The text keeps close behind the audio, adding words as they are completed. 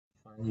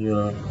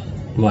your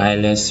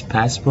wireless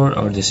passport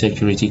or the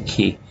security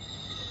key.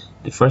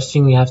 The first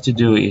thing you have to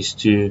do is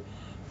to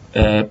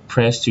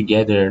press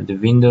together the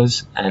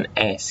Windows and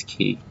S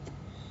key.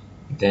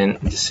 Then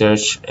the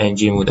search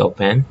engine would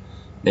open.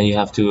 Then you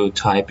have to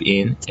type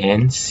in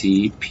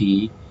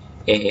ncpa.cpl.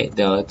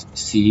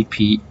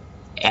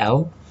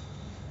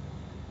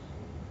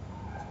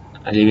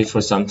 I leave it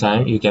for some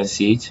time. You can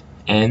see it,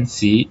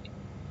 ncpa.cpl.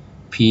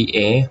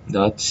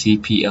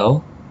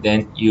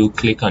 Then you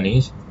click on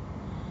it.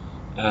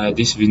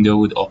 This window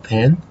would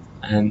open,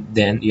 and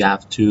then you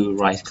have to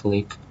right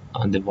click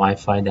on the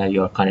Wi-Fi that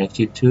you are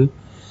connected to.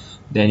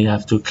 Then you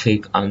have to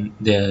click on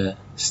the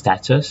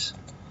status.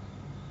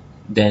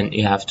 Then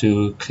you have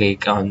to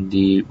click on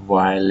the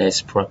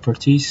wireless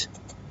properties,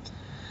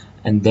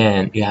 and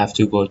then you have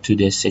to go to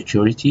the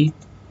security,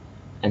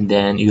 and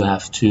then you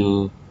have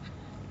to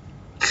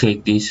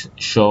click this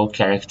show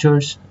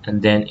characters,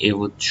 and then it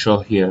would show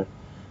here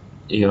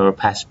your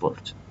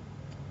passport.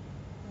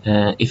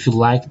 If you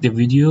like the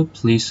video,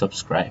 please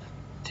subscribe.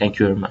 Thank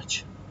you very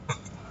much.